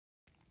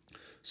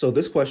So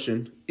this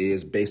question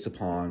is based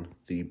upon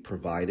the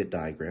provided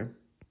diagram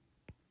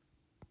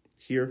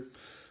here.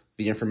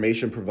 The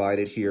information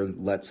provided here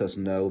lets us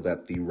know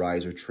that the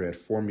rise or tread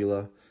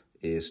formula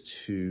is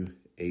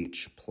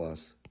 2h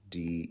plus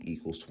d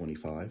equals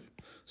 25.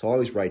 So I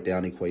always write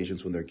down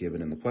equations when they're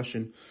given in the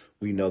question.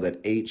 We know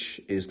that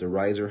h is the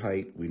riser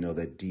height. We know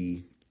that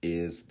d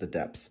is the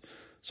depth.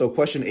 So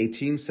question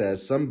 18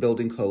 says, some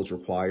building codes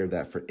require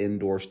that for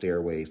indoor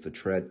stairways, the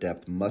tread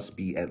depth must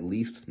be at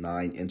least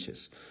 9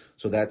 inches.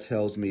 So that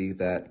tells me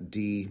that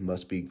D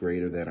must be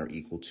greater than or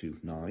equal to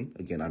 9.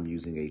 Again, I'm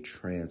using a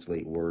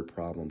translate word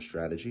problem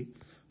strategy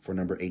for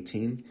number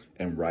 18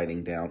 and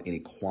writing down any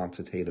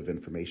quantitative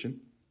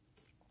information.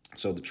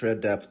 So the tread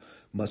depth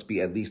must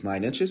be at least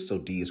 9 inches, so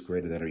D is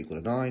greater than or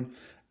equal to 9.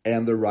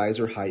 And the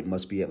riser height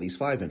must be at least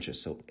 5 inches,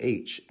 so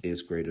H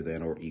is greater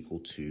than or equal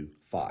to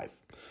 5.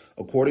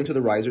 According to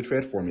the riser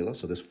tread formula,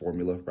 so this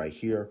formula right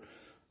here,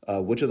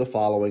 which of the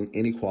following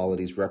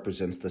inequalities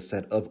represents the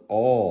set of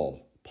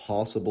all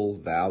possible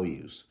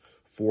values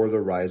for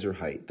the riser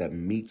height that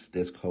meets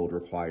this code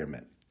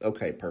requirement?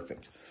 Okay,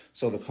 perfect.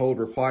 So the code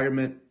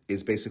requirement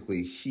is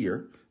basically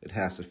here. It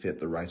has to fit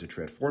the riser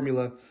tread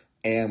formula,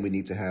 and we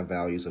need to have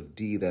values of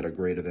D that are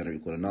greater than or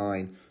equal to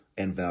 9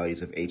 and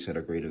values of H that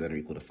are greater than or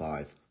equal to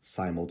 5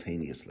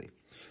 simultaneously.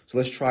 So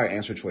let's try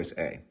answer choice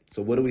A.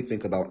 So what do we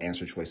think about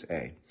answer choice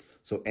A?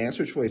 So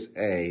answer choice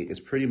A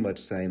is pretty much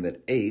saying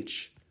that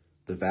H,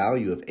 the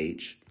value of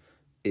H,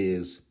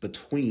 is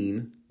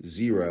between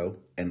 0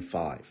 and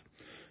 5.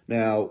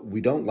 Now,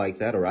 we don't like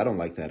that, or I don't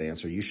like that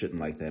answer. You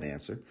shouldn't like that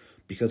answer,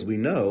 because we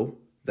know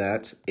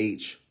that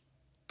H,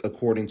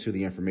 according to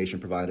the information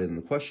provided in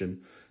the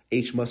question,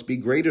 H must be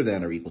greater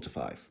than or equal to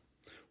 5.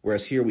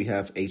 Whereas here we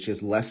have H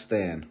is less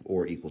than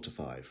or equal to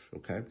 5,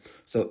 okay?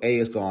 So A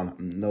is gone.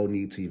 No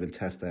need to even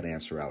test that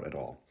answer out at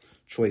all.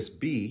 Choice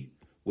B,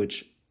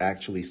 which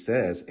actually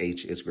says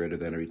H is greater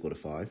than or equal to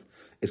 5,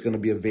 is going to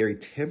be a very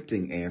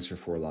tempting answer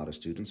for a lot of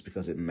students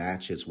because it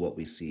matches what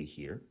we see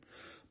here.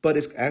 But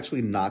it's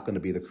actually not going to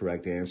be the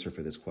correct answer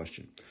for this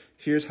question.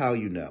 Here's how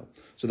you know.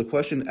 So the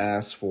question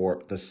asks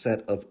for the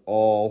set of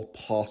all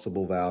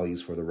possible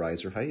values for the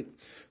riser height.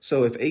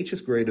 So if H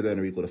is greater than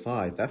or equal to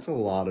 5, that's a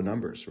lot of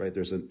numbers, right?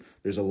 There's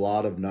a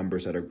lot of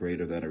numbers that are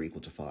greater than or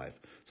equal to 5.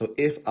 So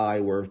if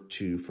I were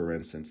to, for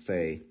instance,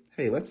 say,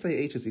 hey, let's say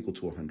H is equal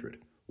to 100.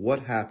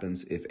 What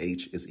happens if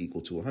H is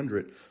equal to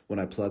 100 when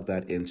I plug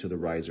that into the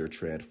riser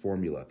tread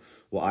formula?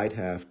 Well, I'd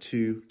have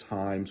 2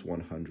 times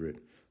 100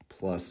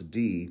 plus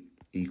D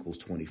equals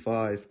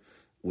 25,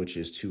 which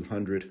is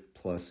 200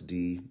 plus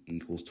D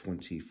equals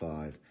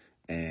 25,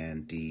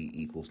 and D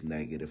equals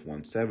negative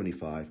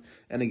 175.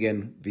 And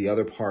again, the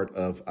other part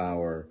of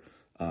our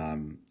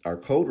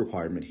code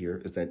requirement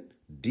here is that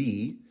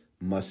D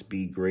must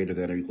be greater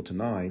than or equal to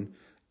 9.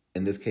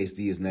 In this case,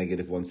 D is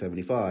negative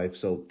 175,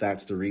 so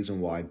that's the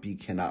reason why B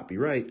cannot be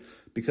right,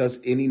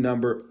 because any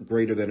number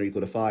greater than or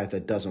equal to 5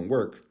 that doesn't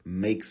work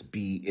makes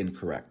B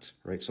incorrect,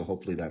 right? So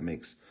hopefully that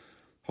makes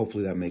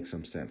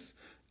some sense.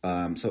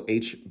 So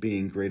H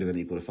being greater than or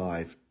equal to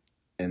 5,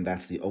 and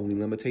that's the only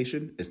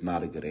limitation, is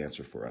not a good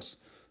answer for us.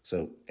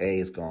 So A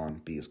is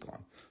gone, B is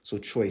gone. So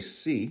choice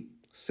C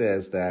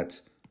says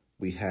that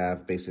we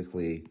have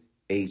basically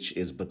H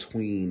is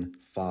between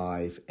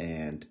 5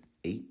 and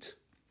 8.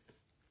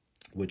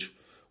 Which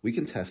we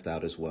can test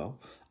out as well.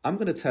 I'm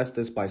going to test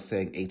this by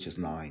saying H is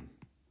 9,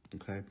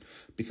 okay?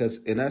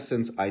 Because in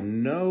essence, I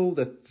know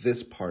that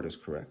this part is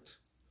correct,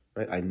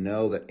 right? I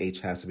know that H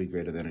has to be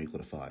greater than or equal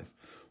to 5.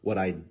 What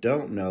I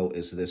don't know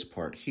is this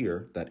part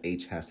here, that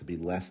H has to be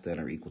less than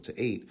or equal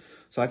to 8.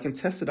 So I can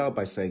test it out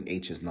by saying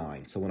H is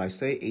 9. So when I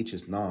say H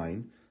is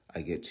 9,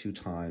 I get 2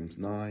 times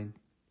 9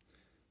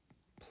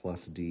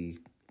 plus D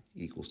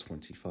equals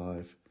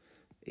 25.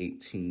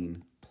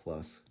 18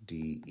 plus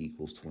D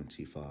equals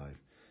 25,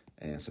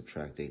 and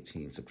subtract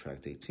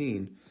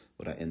 18,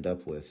 what I end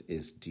up with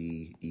is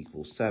D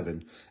equals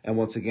 7. And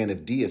once again,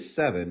 if D is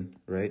 7,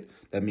 right,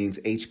 that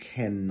means H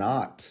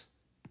cannot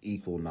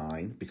equal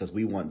 9 because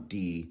we want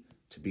D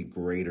to be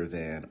greater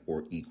than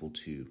or equal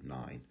to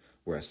 9,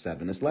 whereas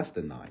 7 is less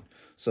than 9.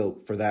 So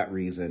for that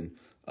reason,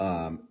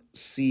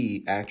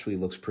 C actually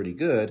looks pretty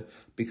good,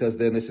 because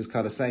then this is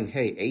kind of saying,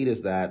 hey, 8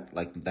 is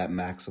that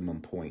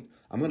maximum point.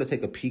 I'm going to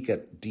take a peek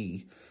at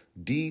D.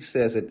 D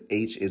says that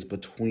H is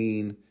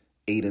between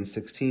 8 and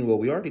 16. Well,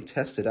 we already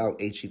tested out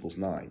H equals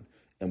 9,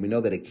 and we know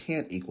that it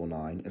can't equal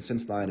 9. And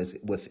since 9 is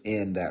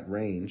within that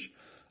range,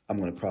 I'm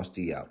going to cross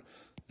D out.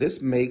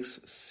 This makes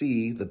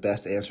C the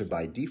best answer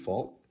by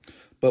default.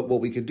 But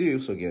what we could do,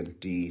 so again,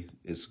 D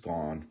is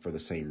gone for the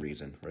same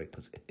reason, right?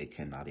 Because it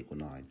cannot equal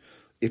 9.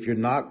 If you're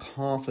not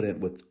confident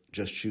with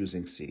just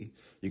choosing C,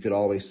 you could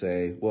always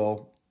say,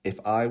 well,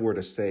 if I were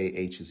to say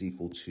H is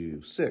equal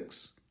to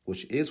 6,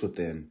 which is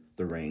within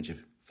the range of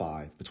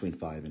 5, between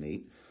 5 and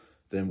 8,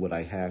 then what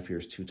I have here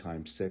is 2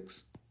 times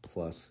 6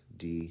 plus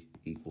D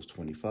equals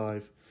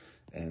 25,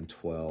 and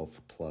 12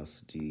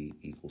 plus D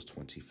equals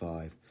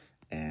 25,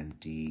 and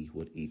D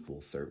would equal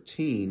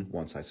 13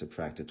 once I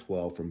subtracted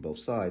 12 from both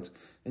sides.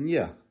 And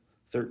yeah,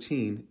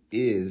 13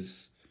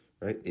 is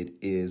right? It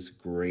is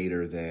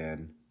greater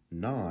than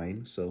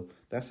 9, so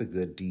that's a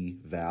good D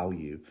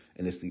value.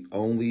 And it's the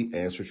only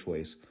answer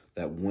choice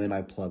that when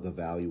I plug a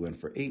value in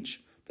for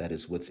H that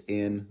is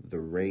within the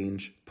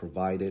range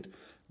provided,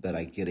 that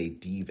I get a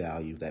D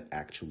value that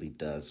actually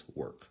does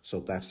work. So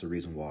that's the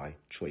reason why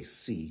choice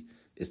C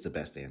is the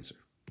best answer.